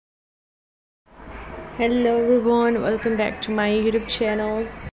Hello everyone, welcome back to my YouTube channel.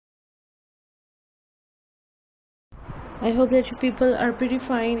 I hope that you people are pretty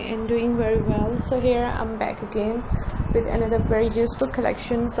fine and doing very well. So here I'm back again with another very useful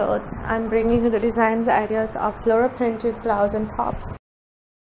collection. So I'm bringing you the designs ideas of floral printed blouse and tops.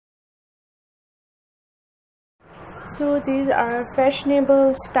 So these are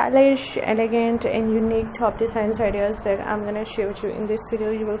fashionable, stylish, elegant and unique top designs ideas that I'm gonna share with you in this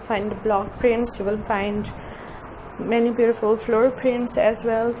video. You will find the block prints, you will find many beautiful floral prints as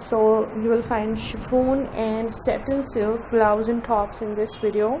well. So you will find chiffon and satin silk blouse and tops in this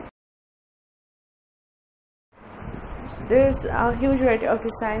video. There's a huge variety of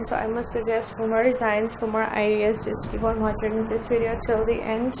designs, so I must suggest for more designs, for more ideas, just keep on watching this video till the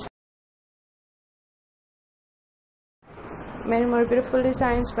end. Many more beautiful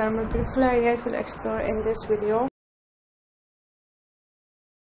designs, many more beautiful ideas will explore in this video.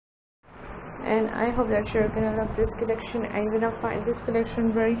 And I hope that you're gonna love this collection and you're gonna find this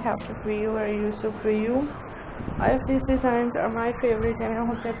collection very helpful for you, very useful for you. All of these designs are my favorite and I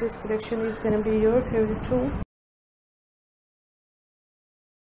hope that this collection is gonna be your favorite too.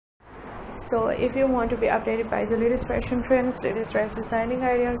 So if you want to be updated by the latest fashion trends, latest dress designing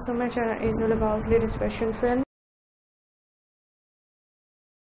ideas, so my channel is all about latest fashion trends.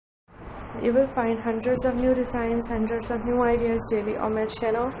 You will find hundreds of new designs, hundreds of new ideas daily on my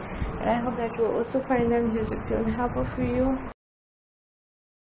channel, and I hope that you will also find them useful and helpful for you.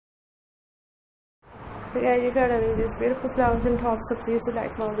 So guys, if you are loving this beautiful blouse and tops, so please do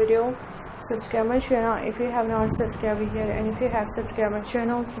like my video, subscribe my channel if you have not subscribed yet, and if you have subscribed my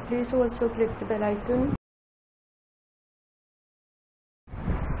channel, so please also click the bell icon.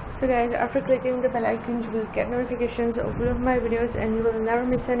 So guys, after clicking the bell icon, you will get notifications of all of my videos and you will never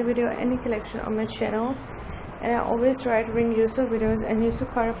miss any video, any collection on my channel. And I always try to bring useful videos and useful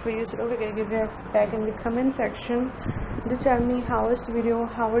product for you, so don't forget to give your feedback in the comment section to tell me how was the video,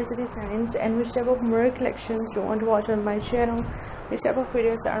 how are the designs, and which type of more collections you want to watch on my channel, which type of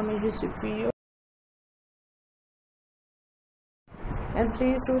videos are more useful for you. And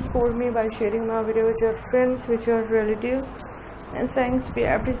please do support me by sharing my video with your friends, with your relatives. And thanks for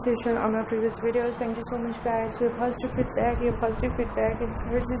your appreciation on my previous videos. Thank you so much guys for your positive feedback. Your positive feedback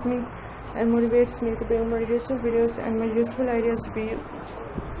encourages me and motivates me to bring more useful videos and more useful ideas for you.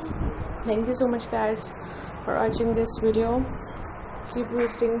 Thank you so much guys for watching this video. Keep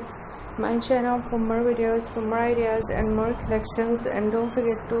visiting my channel for more videos, for more ideas and more collections, and don't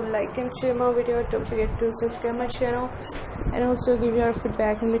forget to like and share my video. Don't forget to subscribe my channel and also give your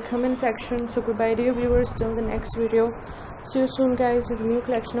feedback in the comment section. So goodbye dear viewers, till the next video. See you soon guys with a new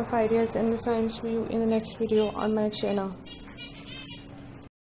collection of ideas and designs for you in the next video on my channel.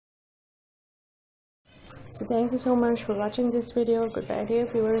 So thank you so much for watching this video. Goodbye dear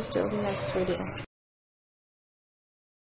viewers, till the next video.